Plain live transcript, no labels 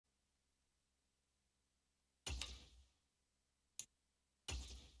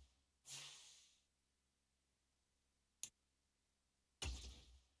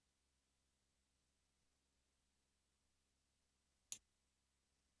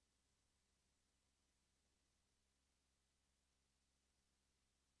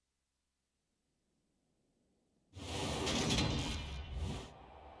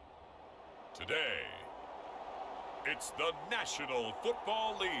today. It's the National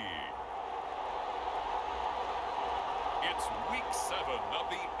Football League. It's Week 7 of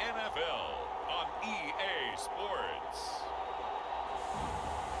the NFL on EA Sports.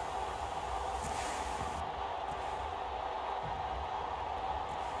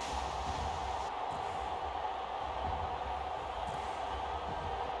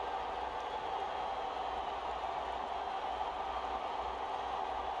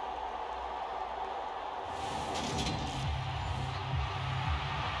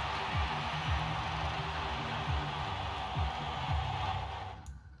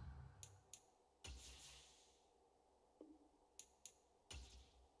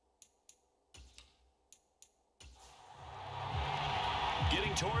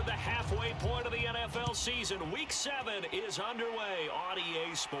 Getting toward the halfway point of the NFL season, Week 7 is underway on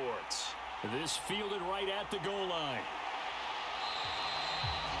EA Sports. This fielded right at the goal line.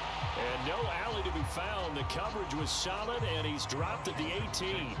 And no alley to be found. The coverage was solid, and he's dropped at the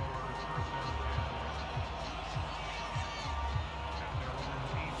 18.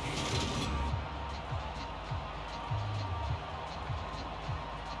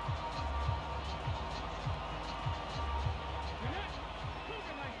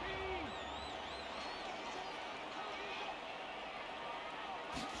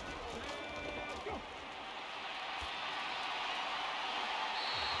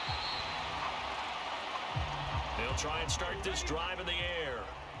 They'll try and start this drive in the air.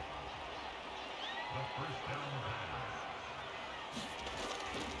 The first down pass.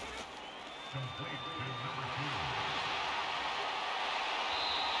 Complete to number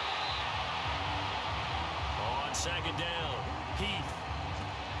 2. On second down, Heath.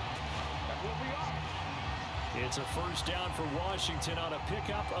 That will be off. It's a first down for Washington on a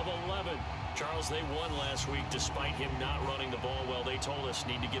pickup of 11. Charles, they won last week despite him not running the ball well. They told us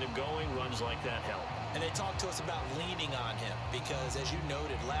need to get him going. Runs like that help. And they talked to us about leaning on him because, as you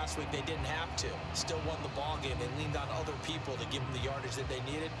noted, last week they didn't have to. Still won the ball game. They leaned on other people to give them the yardage that they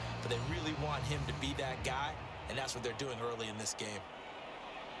needed, but they really want him to be that guy, and that's what they're doing early in this game.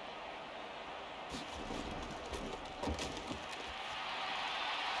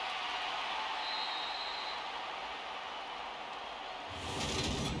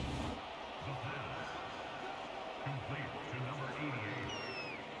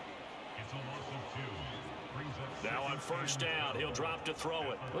 Now on first down, he'll drop to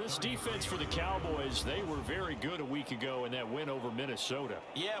throw it. Well, this defense for the Cowboys, they were very good a week ago in that win over Minnesota.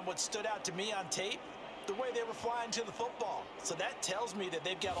 Yeah, and what stood out to me on tape, the way they were flying to the football. So that tells me that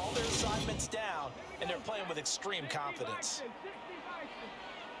they've got all their assignments down, and they're playing with extreme confidence.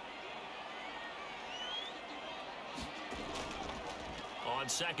 On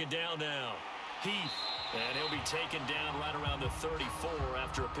second down now, Heath. And he'll be taken down right around the 34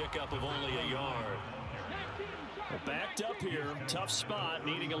 after a pickup of only a yard. Well, backed up here, tough spot,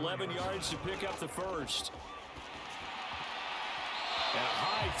 needing 11 yards to pick up the first. And a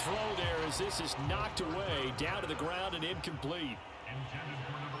high throw there as this is knocked away, down to the ground and incomplete.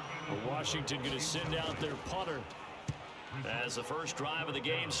 Well, Washington going to send out their punter. As the first drive of the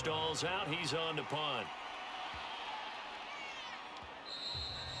game stalls out, he's on to punt.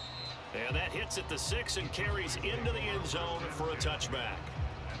 And that hits at the 6 and carries into the end zone for a touchback.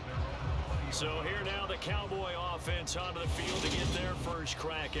 So here now the Cowboy offense onto the field to get their first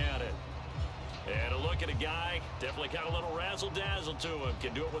crack at it. And a look at a guy, definitely got a little razzle-dazzle to him.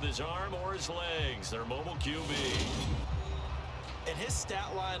 Can do it with his arm or his legs. Their mobile QB. And his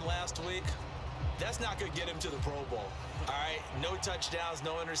stat line last week, that's not going to get him to the Pro Bowl. All right, no touchdowns,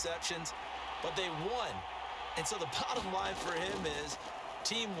 no interceptions, but they won. And so the bottom line for him is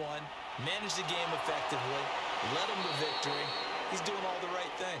team won, managed the game effectively, led them to victory. He's doing all the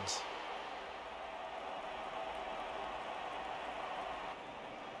right things.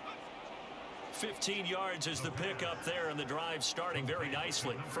 $15 yards is the pickup there, and the drive starting very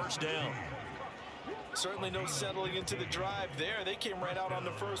nicely. First down. Certainly no settling into the drive there. They came right out on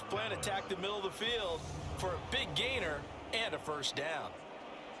the first play and attacked the middle of the field for a big gainer and a first down.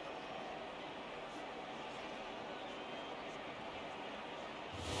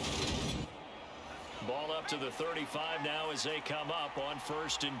 Ball up to the 35 now as they come up on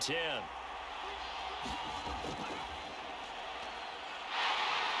 1st and 10.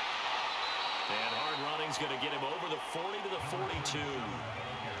 And hard running's going to get him over the 40 to the 42.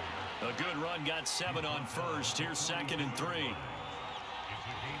 A good run, got 7 on first. Here's 2nd and 3.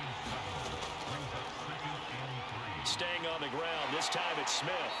 Staying on the ground. This time it's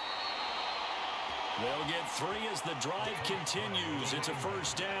Smith. They'll get 3 as the drive continues. It's a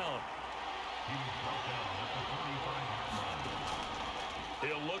first down.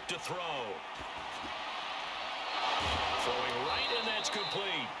 He'll look to throw. Throwing right, and that's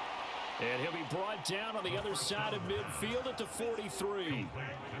complete. And he'll be brought down on the other side of midfield at the 43.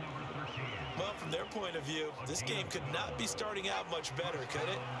 Well, from their point of view, this game could not be starting out much better, could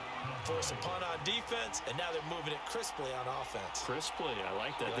it? Force a punt on defense, and now they're moving it crisply on offense. Crisply, I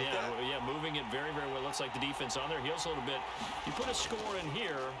like that. You like that? Yeah, moving it very, very well. Looks like the defense on their heels a little bit. You put a score in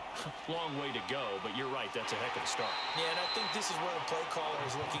here, long way to go, but you're right, that's a heck of a start. Yeah, and I think this is where the play caller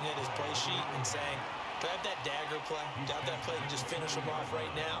is looking at his play sheet and saying, do I have that dagger play? Do I have that play and just finish them off right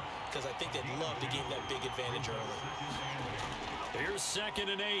now? Because I think they'd love to gain that big advantage early. Here's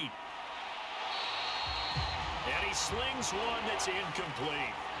 2nd and 8. And he slings one that's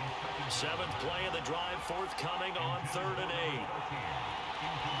incomplete. 7th play of the drive, forthcoming on 3rd and 8.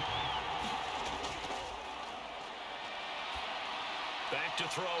 Back to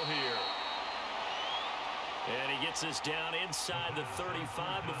throw here. And he gets this down inside the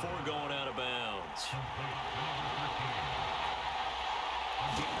 35 before going out of bounds.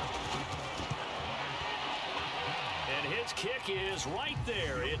 And his kick is right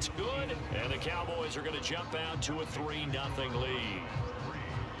there. It's good. And the Cowboys are going to jump out to a 3-0 lead.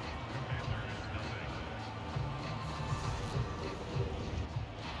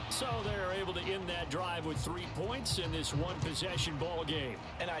 So they're able to end that drive with 3 points in this one-possession ball game.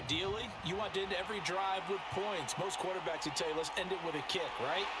 And ideally, you want to end every drive with points. Most quarterbacks would tell you, let's end it with a kick,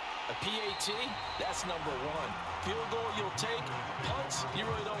 right? A PAT, that's number 1. Field goal, you'll take. Punts, you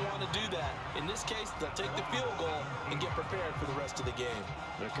really don't want to do that. In this case, they'll take the field goal and get prepared for the rest of the game.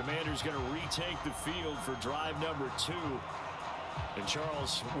 The Commander's going to retake the field for drive number 2. And,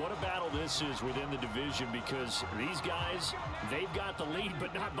 Charles, what a battle this is within the division, because these guys, they've got the lead,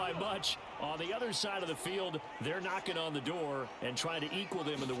 but not by much. On the other side of the field, they're knocking on the door and trying to equal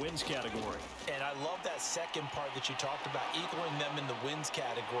them in the wins category. And I love that second part that you talked about, equaling them in the wins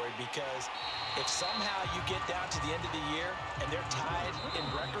category, because if somehow you get down to the end of the year and they're tied in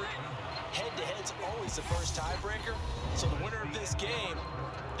record, head-to-head's always the first tiebreaker. So the winner of this game,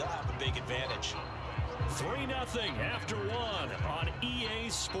 they'll have a big advantage. 3-0 after 1 on EA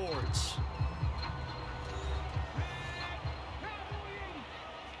Sports.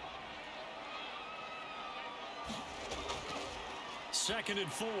 Second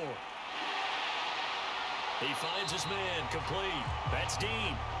and 4. He finds his man, complete. That's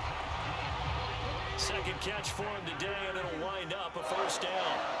Dean. Second catch for him today, and it'll wind up a first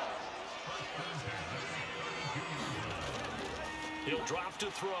down. He'll drop to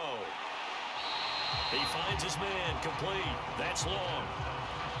throw. He finds his man, complete. That's long.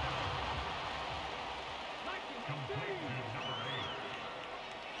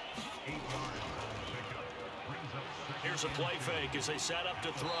 Here's a play fake as they set up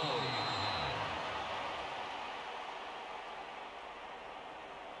to throw.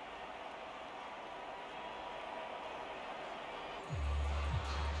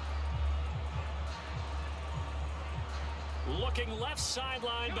 Looking left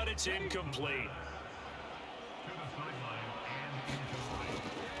sideline, but it's incomplete.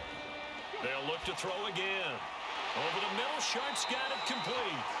 They'll look to throw again. Over the middle, Sharp's got it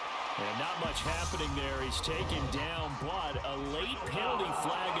complete. And not much happening there. He's taken down, but a late penalty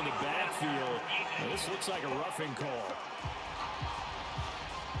flag in the backfield. And this looks like a roughing call.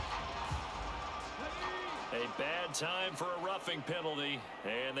 A bad time for a roughing penalty,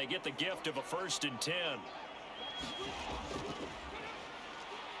 and they get the gift of a 1st and 10.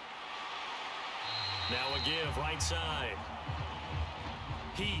 Now a give, right side.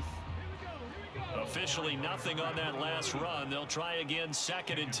 Heath. Officially nothing on that last run. They'll try again,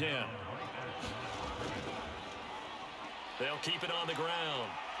 2nd and 10. They'll keep it on the ground.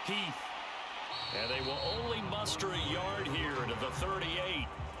 Heath. And they will only muster a yard here to the 38.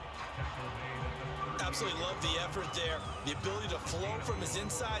 Absolutely love the effort there. The ability to flow from his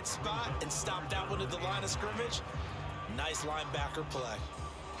inside spot and stop that one at the line of scrimmage. Nice linebacker play.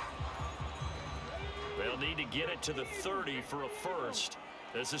 They'll need to get it to the 30 for a first.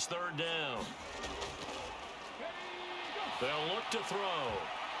 This is 3rd down. They'll look to throw.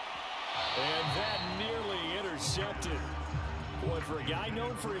 And that nearly intercepted. Boy, for a guy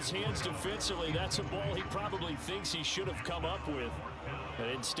known for his hands defensively, that's a ball he probably thinks he should have come up with. And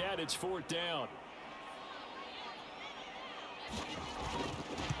instead, it's 4th down.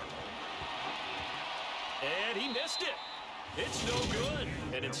 And he missed it. It's no good.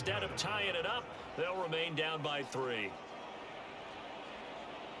 And instead of tying it up, they'll remain down by 3.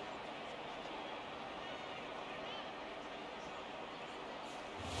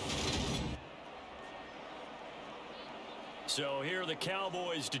 So here are the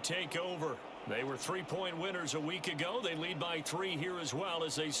Cowboys to take over. They were 3-point winners a week ago. They lead by 3 here as well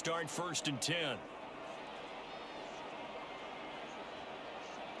as they start 1st and 10.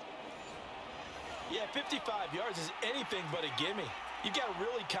 Yeah, 55 yards is anything but a gimme. You got to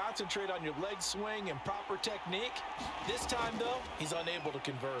really concentrate on your leg swing and proper technique. This time, though, he's unable to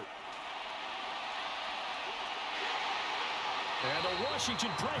convert. And the Washington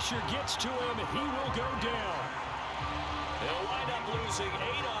pressure gets to him. He will go down. They'll wind up losing 8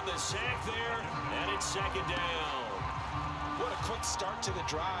 on the sack there, and it's 2nd down. What a quick start to the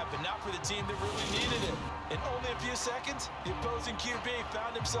drive, but not for the team that really needed it. In only a few seconds, the opposing QB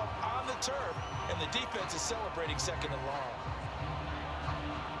found himself on the turf, and the defense is celebrating 2nd and long.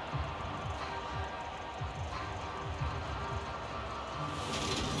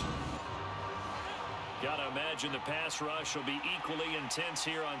 Gotta imagine the pass rush will be equally intense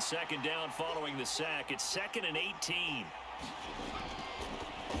here on 2nd down following the sack. It's 2nd and 18.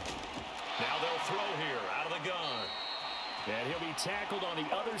 Now they'll throw here out of the gun. And he'll be tackled on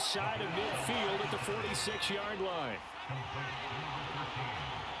the other side of midfield at the 46-yard line.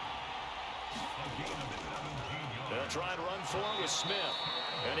 They'll try and run for it with Smith.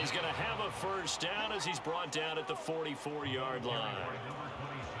 And he's going to have a 1st down as he's brought down at the 44-yard line.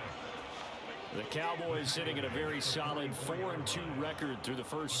 The Cowboys sitting at a very solid 4-2 record through the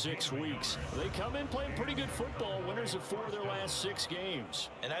first 6 weeks. They come in playing pretty good football, winners of 4 of their last 6 games.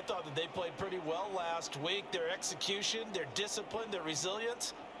 And I thought that they played pretty well last week. Their execution, their discipline, their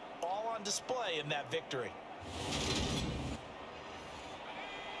resilience, all on display in that victory.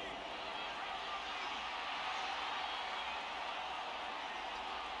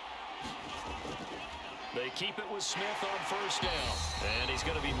 They keep it with Smith on 1st down. And he's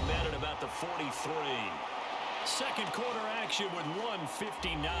going to be met at about the 43. Second quarter action with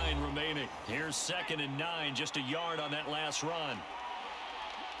 1:59 remaining. Here's 2nd and 9, just a yard on that last run.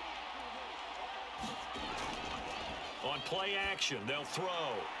 On play action, they'll throw.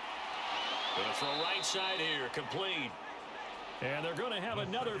 Going to throw right side here, complete. And they're going to have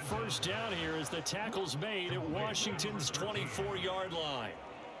another 1st down here as the tackle's made at Washington's 24-yard line.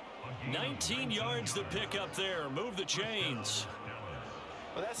 19 yards to pick up there. Move the chains.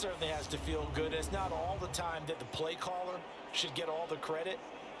 Well, that certainly has to feel good. It's not all the time that the play caller should get all the credit.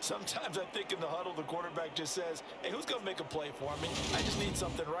 Sometimes I think in the huddle, the quarterback just says, hey, who's going to make a play for me? I just need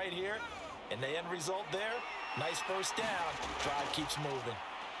something right here. And the end result there, nice 1st down. Drive keeps moving.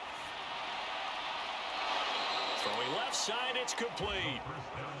 Throwing left side, it's complete.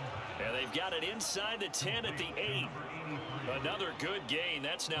 And they've got it inside the 10 at the 8. Another good gain.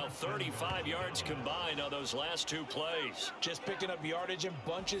 That's now 35 yards combined on those last 2 plays. Just picking up yardage in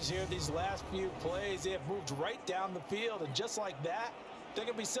bunches here these last few plays. They have moved right down the field, and just like that, they're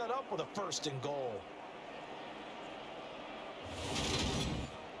going to be set up with a 1st and goal.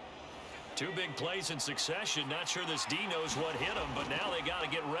 2 big plays in succession. Not sure this D knows what hit him, but now they got to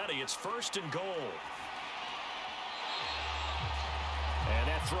get ready. It's 1st and goal. And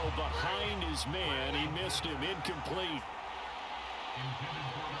that throw behind his man. He missed him. Incomplete.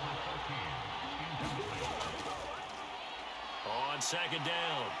 On 2nd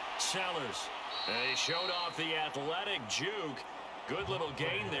down, Sellers. They showed off the athletic juke. Good little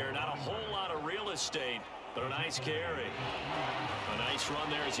gain there. Not a whole lot of real estate, but a nice carry. A nice run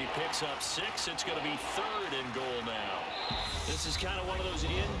there as he picks up 6. It's going to be 3rd and goal now. This is kind of one of those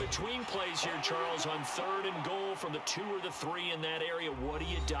in-between plays here, Charles, on 3rd and goal from the 2 or the 3 in that area. What do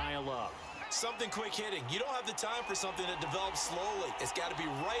you dial up? Something quick hitting. You don't have the time for something that develops slowly. It's got to be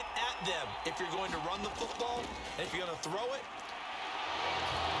right at them if you're going to run the football, and if you're going to throw it.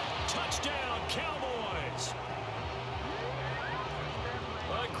 Touchdown, Cowboys!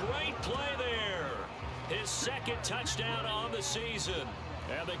 A great play there. His 2nd touchdown on the season.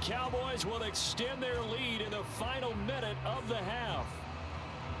 And the Cowboys will extend their lead in the final minute of the half.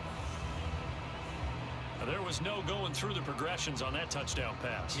 There was no going through the progressions on that touchdown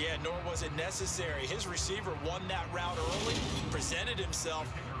pass. Yeah, nor was it necessary. His receiver won that route early, presented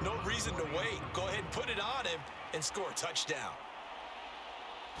himself. No reason to wait. Go ahead and put it on him and score a touchdown.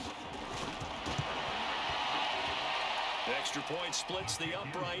 Extra point splits the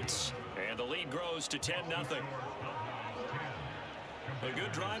uprights, and the lead grows to 10-0. A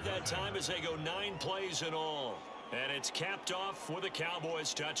good drive that time as they go 9 plays in all. And it's capped off with a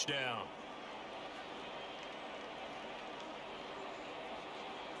Cowboys touchdown.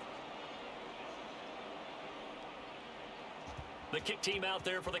 The kick team out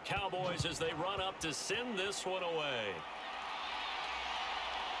there for the Cowboys as they run up to send this one away.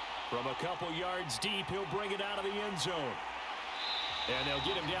 From a couple yards deep, he'll bring it out of the end zone. And they'll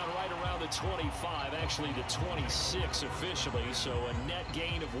get him down right around the 25, actually the 26 officially, so a net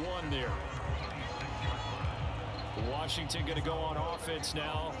gain of 1 there. Washington going to go on offense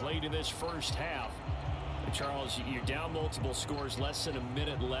now late in this first half. Charles, you're down multiple scores, less than a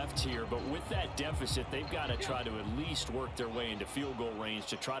minute left here, but with that deficit, they've got to try to at least work their way into field goal range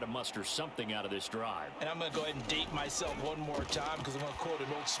to try to muster something out of this drive. And I'm going to go ahead and date myself one more time because I'm going to quote an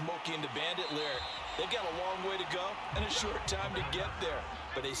old Smokey and the Bandit lyric. They've got a long way to go and a short time to get there,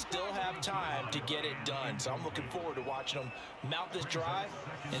 but they still have time to get it done. So I'm looking forward to watching them mount this drive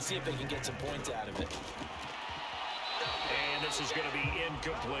and see if they can get some points out of it. And this is going to be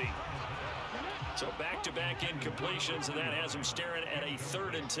incomplete. So back-to-back incompletions, and that has them staring at a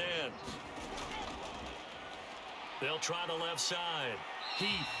 3rd and 10. They'll try the left side.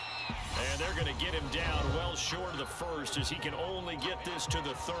 Heath. And they're going to get him down well short of the first as he can only get this to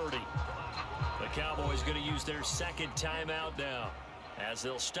the 30. The Cowboys going to use their second timeout now as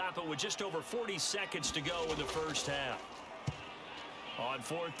they'll stop it with just over 40 seconds to go in the first half. On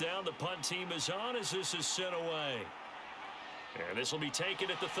 4th down, the punt team is on as this is sent away. And this will be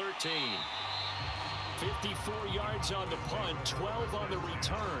taken at the 13. 54 yards on the punt, 12 on the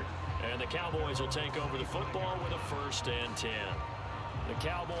return. And the Cowboys will take over the football with a 1st and 10. The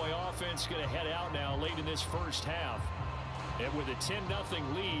Cowboy offense going to head out now late in this first half. And with a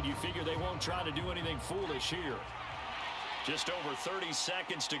 10-0 lead, you figure they won't try to do anything foolish here. Just over 30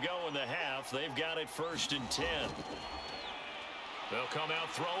 seconds to go in the half. They've got it 1st and 10. They'll come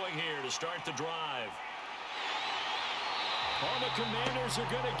out throwing here to start the drive. All the Commanders are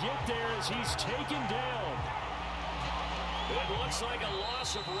going to get there as he's taken down. It looks like a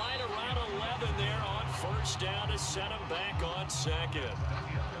loss of right around 11 there on 1st down to set him back on 2nd.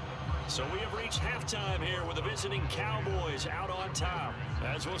 So we have reached halftime here with the visiting Cowboys out on top.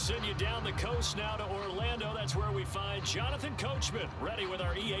 As we'll send you down the coast now to Orlando, that's where we find Jonathan Coachman ready with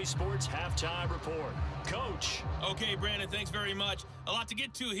our EA Sports halftime report. Coach. Okay, Brandon, thanks very much. A lot to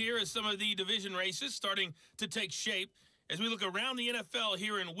get to here as some of the division races starting to take shape as we look around the NFL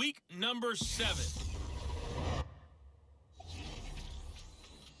here in week number 7.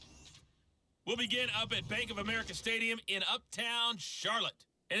 We'll begin up at Bank of America Stadium in Uptown Charlotte.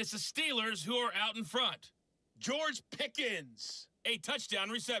 And it's the Steelers who are out in front. George Pickens, a touchdown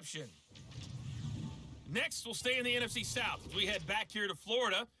reception. Next, we'll stay in the NFC South as we head back here to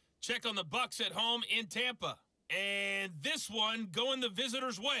Florida. Check on the Bucs at home in Tampa. And this one going the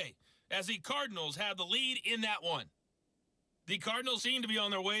visitors' way as the Cardinals have the lead in that one. The Cardinals seem to be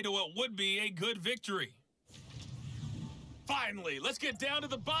on their way to what would be a good victory. Finally, let's get down to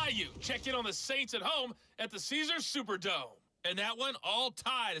the Bayou. Check in on the Saints at home at the Caesars Superdome. And that one all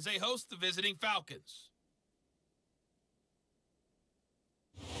tied as they host the visiting Falcons.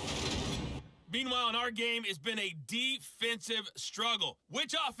 Meanwhile, in our game, it's been a defensive struggle.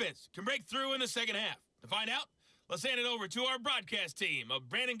 Which offense can break through in the second half? To find out, let's hand it over to our broadcast team of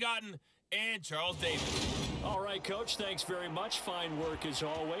Brandon Gotten and Charles Davis. All right, Coach, thanks very much. Fine work as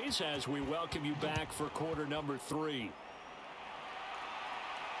always as we welcome you back for quarter number 3.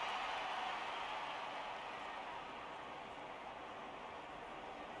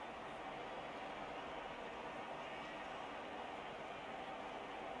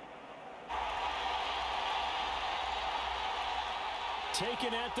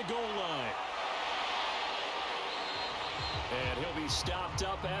 Taken at the goal line. And he'll be stopped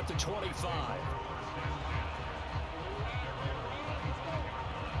up at the 25.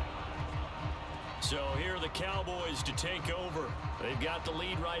 So here are the Cowboys to take over. They've got the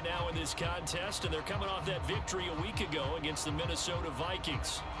lead right now in this contest, and they're coming off that victory a week ago against the Minnesota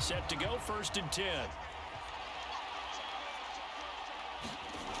Vikings. Set to go 1st and 10.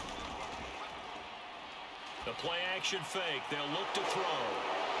 The play-action fake. They'll look to throw.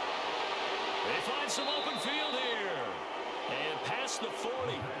 They find some open field here. And past the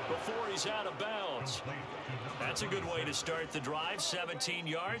 40 before he's out of bounds. That's a good way to start the drive. 17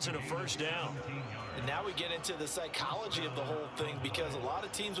 yards and a 1st down. And now we get into the psychology of the whole thing because a lot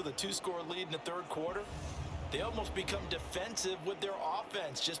of teams with a 2-score lead in the 3rd quarter, they almost become defensive with their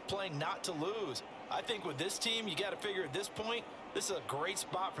offense, just playing not to lose. I think with this team, you got to figure at this point, this is a great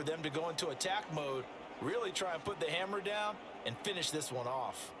spot for them to go into attack mode, really try and put the hammer down and finish this one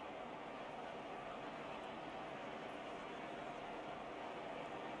off.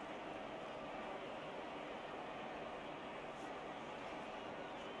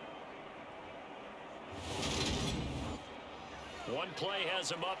 One play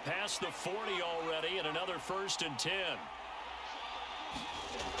has him up past the 40 already, and another 1st and 10.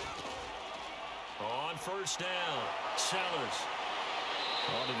 On 1st down, Sellers.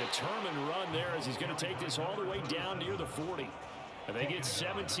 On a determined run there as he's going to take this all the way down near the 40. And they get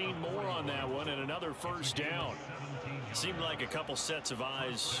 17 more on that one and another first down. Seemed like a couple sets of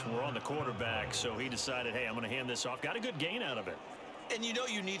eyes were on the quarterback, so he decided, hey, I'm going to hand this off. Got a good gain out of it. And you know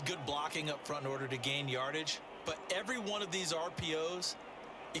you need good blocking up front in order to gain yardage, but every one of these RPOs,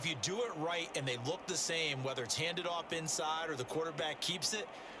 if you do it right and they look the same, whether it's handed off inside or the quarterback keeps it,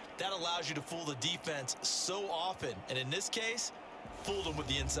 that allows you to fool the defense so often. And in this case, fooled them with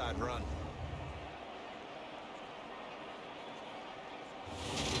the inside run.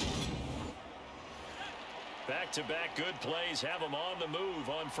 Back-to-back good plays have them on the move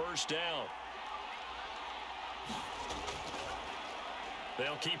on first down.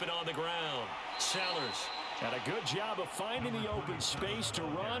 They'll keep it on the ground. Sellers. And a good job of finding the open space to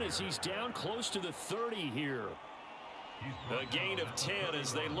run as he's down close to the 30 here. A gain of 10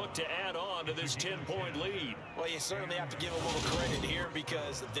 as they look to add on to this 10-point lead. Well, you certainly have to give a little credit here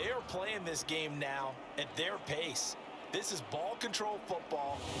because they're playing this game now at their pace. This is ball control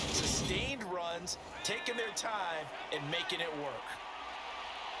football, sustained runs, taking their time and making it work.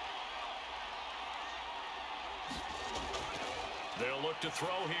 They'll look to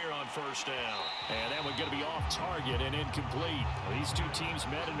throw here on first down. And that one's going to be off target and incomplete. These two teams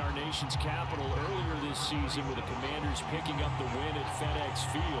met in our nation's capital earlier this season with the Commanders picking up the win at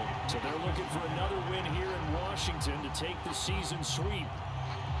FedEx Field. So they're looking for another win here in Washington to take the season sweep.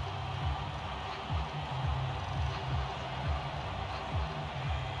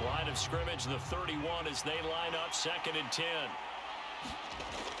 Line of scrimmage, the 31 as they line up 2nd and 10.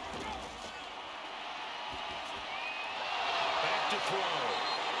 Back to throw.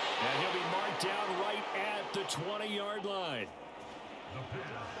 And he'll be marked down right at the 20-yard line.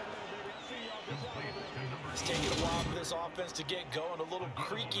 It's taking a while for this offense to get going, a little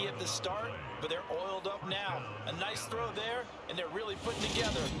creaky at the start, but they're oiled up now. A nice throw there, and they're really putting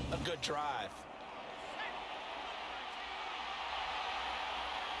together a good drive.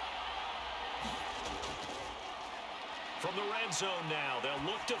 From the red zone now,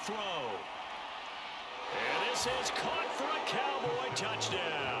 they'll look to throw. And this is caught for a Cowboy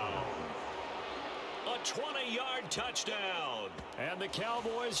touchdown. A 20-yard touchdown. And the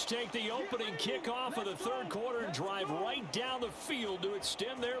Cowboys take the opening kickoff of the third quarter and drive right down the field to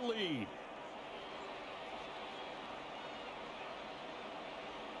extend their lead.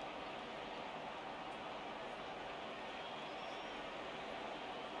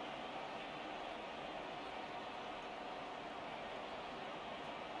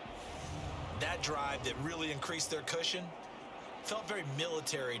 That drive that really increased their cushion felt very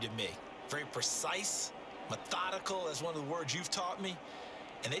military to me. Very precise, methodical, as one of the words you've taught me,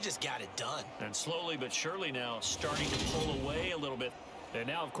 and they just got it done. And slowly but surely now starting to pull away a little bit. And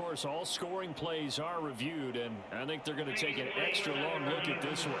now, of course, all scoring plays are reviewed, and I think they're going to take an extra long look at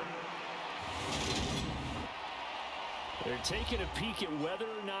this one. They're taking a peek at whether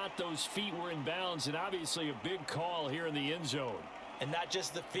or not those feet were in bounds, and obviously a big call here in the end zone. And not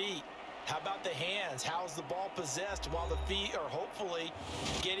just the feet. How about the hands? How's the ball possessed while the feet are hopefully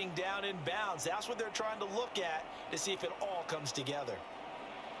getting down in bounds? That's what they're trying to look at to see if it all comes together.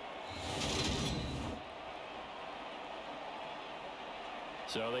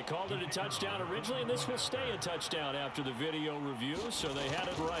 So they called it a touchdown originally, and this will stay a touchdown after the video review, so they had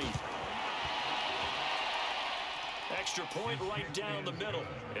it right. Extra point right down the middle.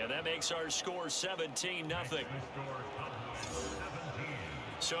 And that makes our score 17-0.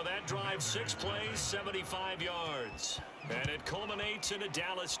 So that drives 6 plays, 75 yards. And it culminates in a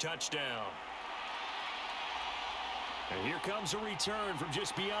Dallas touchdown. And here comes a return from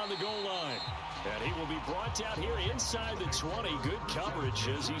just beyond the goal line. And he will be brought down here inside the 20. Good coverage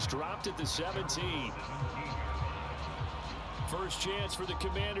as he's dropped at the 17. First chance for the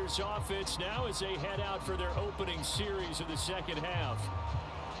Commanders offense now as they head out for their opening series of the second half.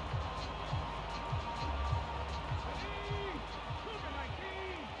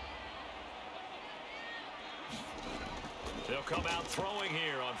 They'll come out throwing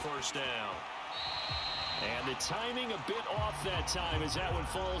here on first down. And the timing a bit off that time as that one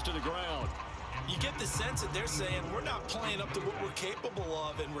falls to the ground. You get the sense that they're saying we're not playing up to what we're capable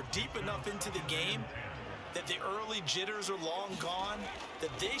of, and we're deep enough into the game that the early jitters are long gone,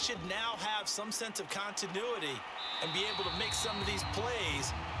 that they should now have some sense of continuity and be able to make some of these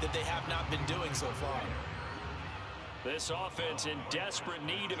plays that they have not been doing so far. This offense in desperate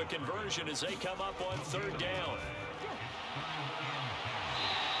need of a conversion as they come up on third down.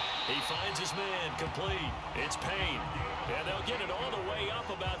 He finds his man complete. It's Payne. And they'll get it all the way up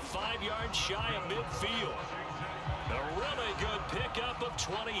about 5 yards shy of midfield. A really good pickup of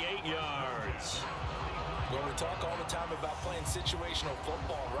 28 yards. Well, we talk all the time about playing situational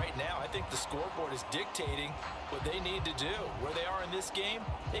football. Right now, I think the scoreboard is dictating what they need to do. Where they are in this game,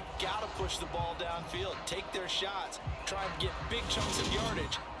 they've got to push the ball downfield, take their shots, try and get big chunks of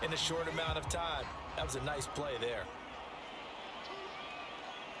yardage in a short amount of time. That was a nice play there.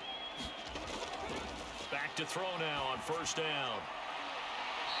 Back to throw now on first down.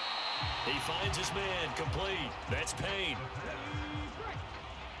 He finds his man, complete. That's Payne.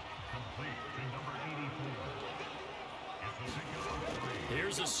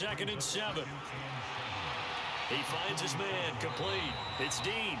 Here's a 2nd and 7. He finds his man, complete. It's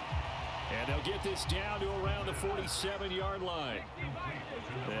Dean. And they'll get this down to around the 47-yard line.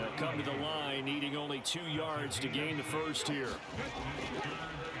 They'll come to the line needing only 2 yards to gain the first here.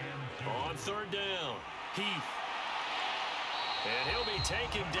 On third down, Heath. And he'll be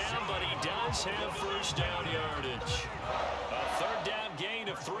taken down, but he does have first down yardage. A third down gain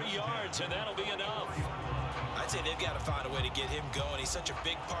of 3 yards, and that'll be enough. I'd say they've got to find a way to get him going. He's such a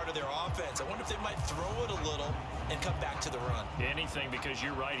big part of their offense. I wonder if they might throw it a little and come back to the run. Anything, because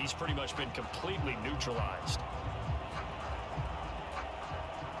you're right, he's pretty much been completely neutralized.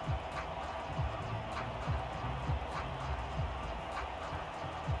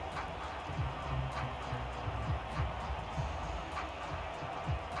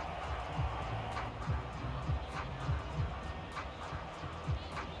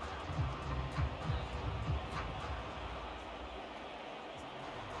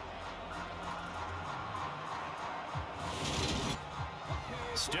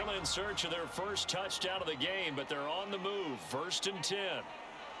 Still in search of their first touchdown of the game, but they're on the move. 1st and 10.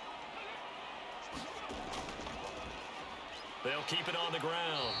 They'll keep it on the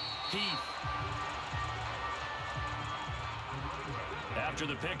ground. Heath. After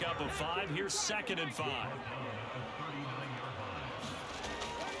the pickup of 5, here's 2nd and 5.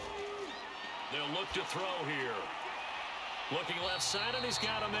 They'll look to throw here. Looking left side, and he's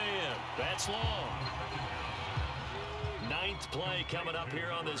got a man. That's long. 9th play coming up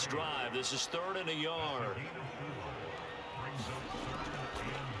here on this drive. This is 3rd and a yard.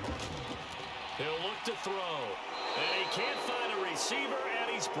 He'll look to throw. And he can't find a receiver,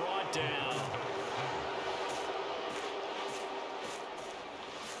 and he's brought down.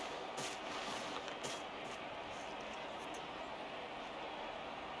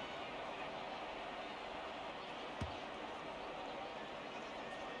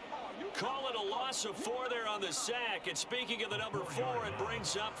 Call it a loss of 4 there on the sack. And speaking of the number 4, it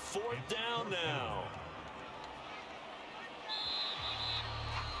brings up 4th down now.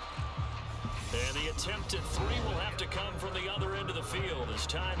 And the attempt at 3 will have to come from the other end of the field as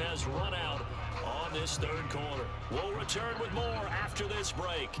time has run out on this 3rd quarter. We'll return with more after this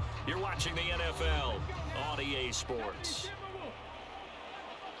break. You're watching the NFL on EA Sports.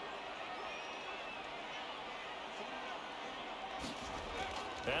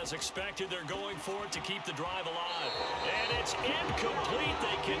 As expected, they're going for it to keep the drive alive. And it's incomplete.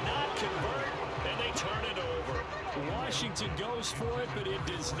 They cannot convert, and they turn it over. Washington goes for it, but it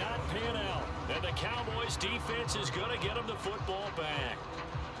does not pan out. And the Cowboys defense is going to get them the football back.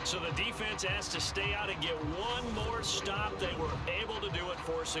 So the defense has to stay out and get one more stop. They were able to do it,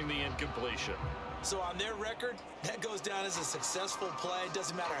 forcing the incompletion. So on their record, that goes down as a successful play. It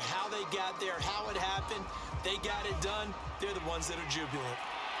doesn't matter how they got there, how it happened. They got it done. They're the ones that are jubilant.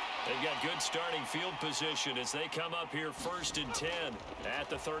 They've got good starting field position as they come up here 1st and 10 at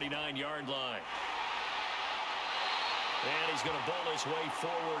the 39-yard line. And he's going to bowl his way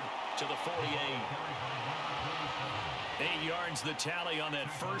forward to the 48. 8 yards the tally on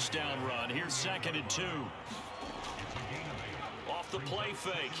that first down run. Here's 2nd and 2. Off the play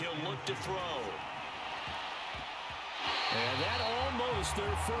fake, he'll look to throw. And that almost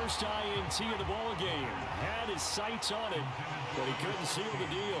their first INT of the ball game. Had his sights on it, but he couldn't seal the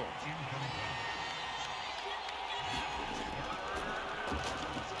deal.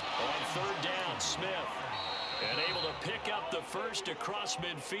 On 3rd down, Smith. And able to pick up the first across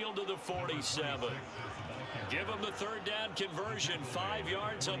midfield to the 47. Give him the 3rd down conversion, 5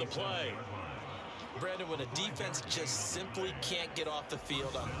 yards on the play. Brandon, when a defense just simply can't get off the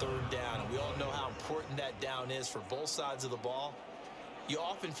field on 3rd down, and we all know how important that down is for both sides of the ball, you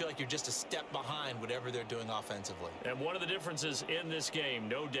often feel like you're just a step behind whatever they're doing offensively. And one of the differences in this game,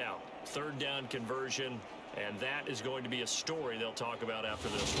 no doubt, 3rd down conversion, and that is going to be a story they'll talk about after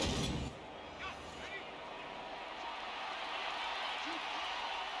this one.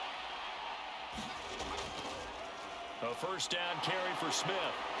 A first down carry for Smith.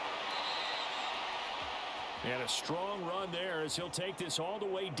 And a strong run there as he'll take this all the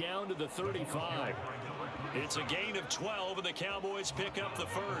way down to the 35. It's a gain of 12, and the Cowboys pick up the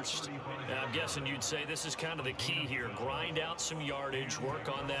first. Now, I'm guessing you'd say this is kind of the key here. Grind out some yardage, work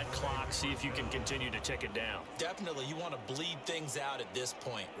on that clock, see if you can continue to tick it down. Definitely, you want to bleed things out at this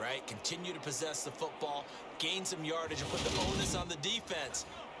point, right? Continue to possess the football, gain some yardage, and put the onus on the defense.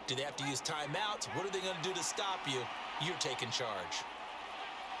 Do they have to use timeouts? What are they going to do to stop you? You're taking charge.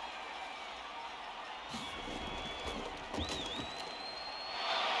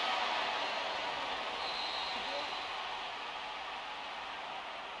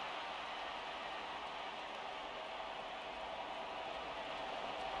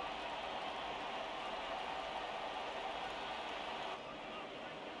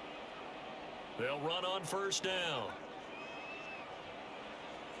 They'll run on first down.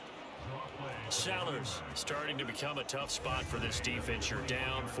 Sellers starting to become a tough spot for this defense. You're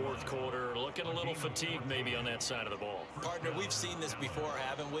down fourth quarter, looking a little fatigued maybe on that side of the ball. Partner, we've seen this before,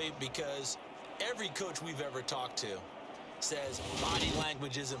 haven't we? Because every coach we've ever talked to says body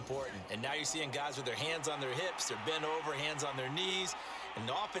language is important. And now you're seeing guys with their hands on their hips, they're bent over, hands on their knees. And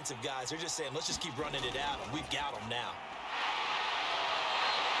the offensive guys, they're just saying, let's just keep running it at them. We've got them now.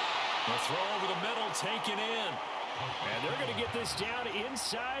 The throw over the middle, taken in. And they're going to get this down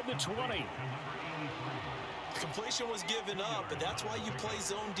inside the 20. Completion was given up, but that's why you play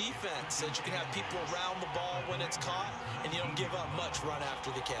zone defense, so that you can have people around the ball when it's caught, and you don't give up much run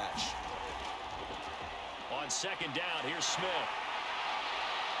after the catch. On second down, here's Smith.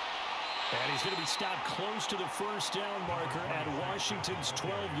 And he's going to be stopped close to the first down marker at Washington's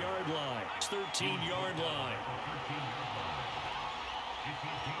 12-yard line. 13-yard line.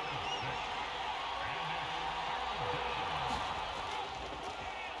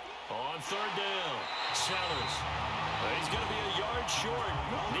 On third down, Sellers. He's going to be a yard short.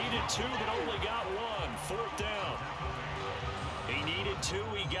 Needed 2, but only got 1. Fourth down. He needed 2,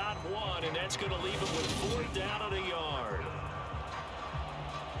 he got 1, and that's going to leave him with fourth down and a yard.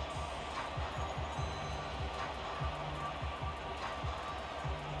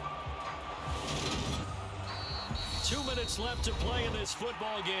 Two minutes left to play in this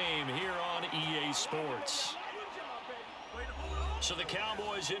football game here on EA Sports. So the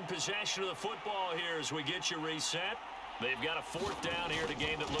Cowboys in possession of the football here as we get you reset. They've got a fourth down here in a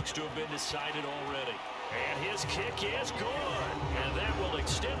game that looks to have been decided already. And his kick is good. And that will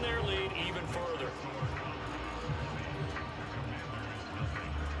extend their lead even further.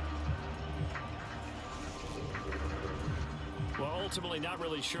 Well, ultimately not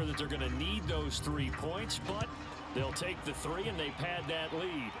really sure that they're going to need those 3 points, but they'll take the 3 and they pad that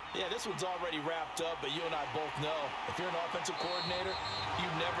lead. Yeah, this one's already wrapped up, but you and I both know if you're an offensive coordinator, you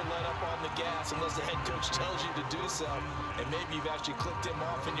never let up on the gas unless the head coach tells you to do so. And maybe you've actually clicked him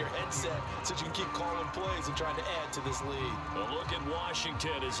off in your headset so you can keep calling plays and trying to add to this lead. Well, look at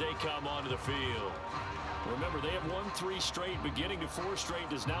Washington as they come onto the field. Remember, they have won 3 straight. Beginning to 4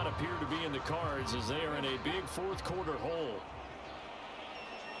 straight does not appear to be in the cards as they are in a big fourth quarter hole.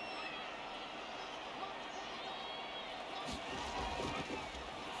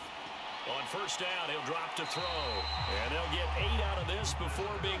 On first down, he'll drop to throw. And they'll get 8 out of this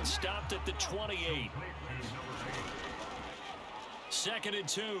before being stopped at the 28. Second and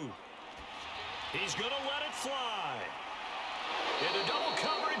 2. He's going to let it fly. Into double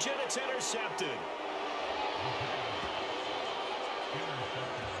coverage, and it's intercepted.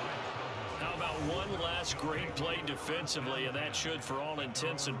 How about one last great play defensively, and that should, for all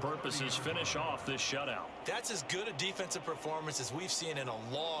intents and purposes, finish off this shutout. That's as good a defensive performance as we've seen in a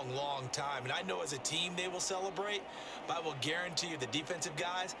long, long time. And I know as a team they will celebrate, but I will guarantee you the defensive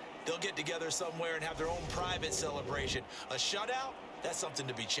guys, they'll get together somewhere and have their own private celebration. A shutout, that's something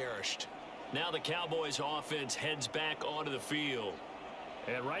to be cherished. Now the Cowboys offense heads back onto the field.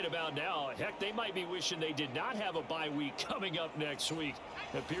 And right about now, heck, they might be wishing they did not have a bye week coming up next week.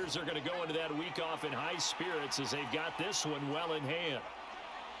 It appears they're going to go into that week off in high spirits as they've got this one well in hand.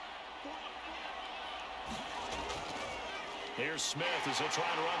 Here's Smith as he'll try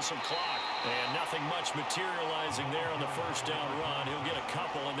to run some clock. And nothing much materializing there on the first down run. He'll get a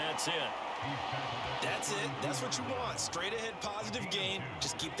couple, and that's it. That's it. That's what you want. Straight ahead positive gain.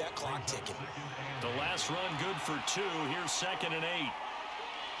 Just keep that clock ticking. The last run good for 2. Here's second and 8.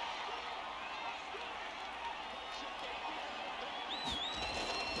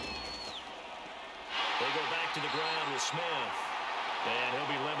 They go back to the ground with Smith. And he'll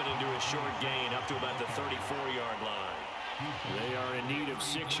be limited to a short gain up to about the 34-yard line. They are in need of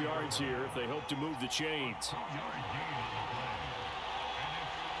 6 yards here if they hope to move the chains.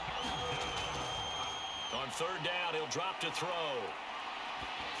 On third down, he'll drop to throw.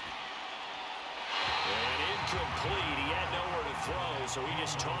 And incomplete. He had nowhere to throw, so he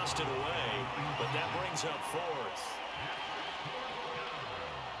just tossed it away, but that brings up fourth.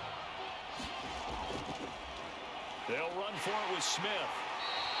 They'll run for it with Smith,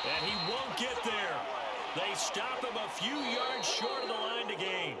 and he won't get there. They stop him a few yards short of the line to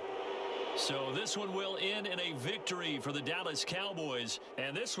gain. So this one will end in a victory for the Dallas Cowboys.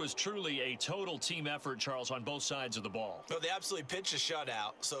 And this was truly a total team effort, Charles, on both sides of the ball. Well, they absolutely pitched a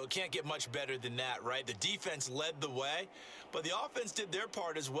shutout, so it can't get much better than that, right? The defense led the way, but the offense did their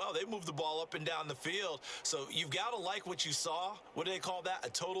part as well. They moved the ball up and down the field. So you've got to like what you saw. What do they call that? A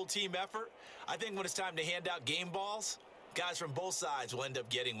total team effort? I think when it's time to hand out game balls, guys from both sides will end up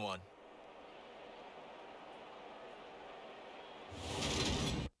getting one.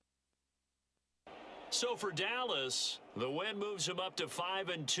 So for Dallas, the win moves them up to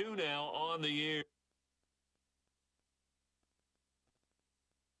 5-2 now on the year.